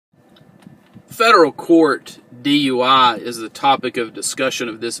Federal Court DUI is the topic of discussion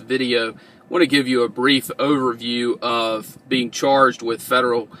of this video. I want to give you a brief overview of being charged with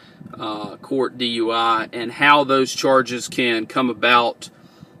Federal Court DUI and how those charges can come about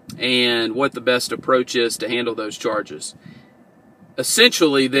and what the best approach is to handle those charges.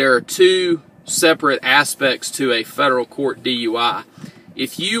 Essentially, there are two separate aspects to a Federal Court DUI.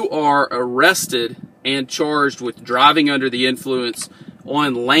 If you are arrested and charged with driving under the influence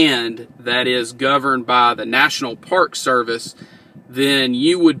on land that is governed by the National Park Service, then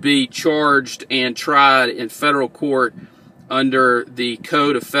you would be charged and tried in federal court under the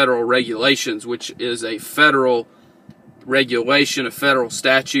Code of Federal Regulations, which is a federal regulation, a federal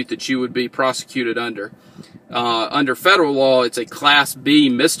statute that you would be prosecuted under. Under federal law, it's a Class B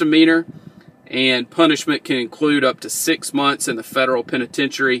misdemeanor, and punishment can include up to 6 months in the federal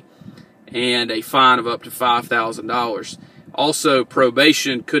penitentiary and a fine of up to $5,000. Also,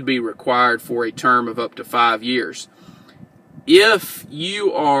 probation could be required for a term of up to 5 years. If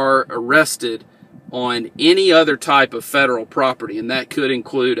you are arrested on any other type of federal property, and that could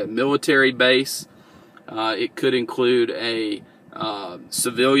include a military base, it could include a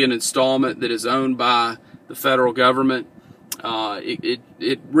civilian installment that is owned by the federal government,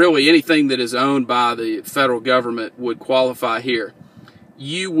 really anything that is owned by the federal government would qualify here.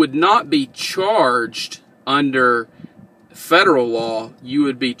 You would not be charged under federal law. You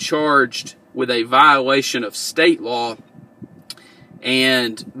would be charged with a violation of state law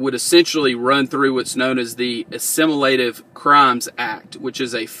and would essentially run through what's known as the Assimilative Crimes Act, which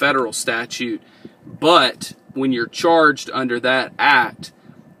is a federal statute. But when you're charged under that act,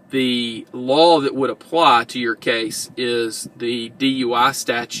 the law that would apply to your case is the DUI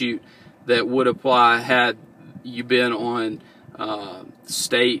statute that would apply had you been on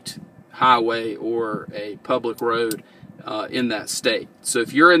state highway or a public road in that state. So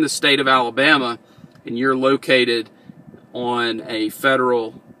if you're in the state of Alabama and you're located on a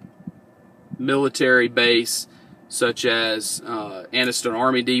federal military base such as Anniston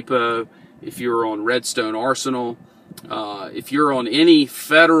Army Depot, if you're on Redstone Arsenal, if you're on any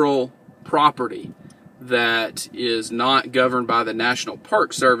federal property that is not governed by the National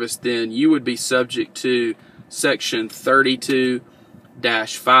Park Service, then you would be subject to Section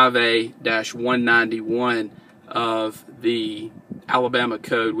 32-5A-191 of the Alabama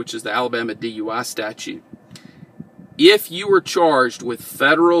Code, which is the Alabama DUI statute. If you were charged with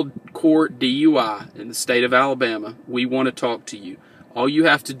Federal Court DUI in the state of Alabama, we want to talk to you. All you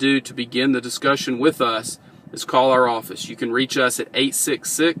have to do to begin the discussion with us is call our office. You can reach us at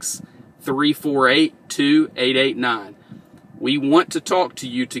 866-348-2889. We want to talk to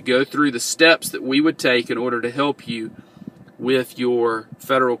you to go through the steps that we would take in order to help you with your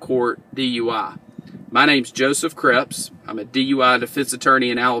Federal Court DUI. My name's Joseph Kreps. I'm a DUI defense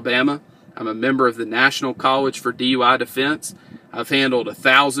attorney in Alabama. I'm a member of the National College for DUI Defense. I've handled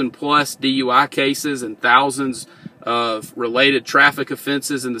 1,000+ DUI cases and thousands of related traffic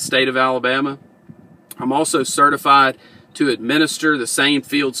offenses in the state of Alabama. I'm also certified to administer the same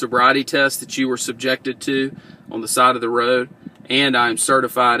field sobriety test that you were subjected to on the side of the road, and I'm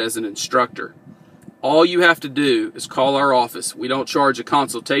certified as an instructor. All you have to do is call our office. We don't charge a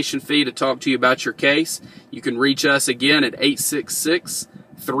consultation fee to talk to you about your case. You can reach us again at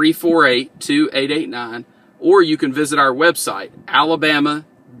 866-348-2889, or you can visit our website,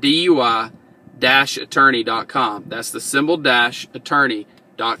 alabama-DUI-attorney.com. That's the symbol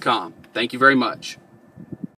 -attorney.com. Thank you very much.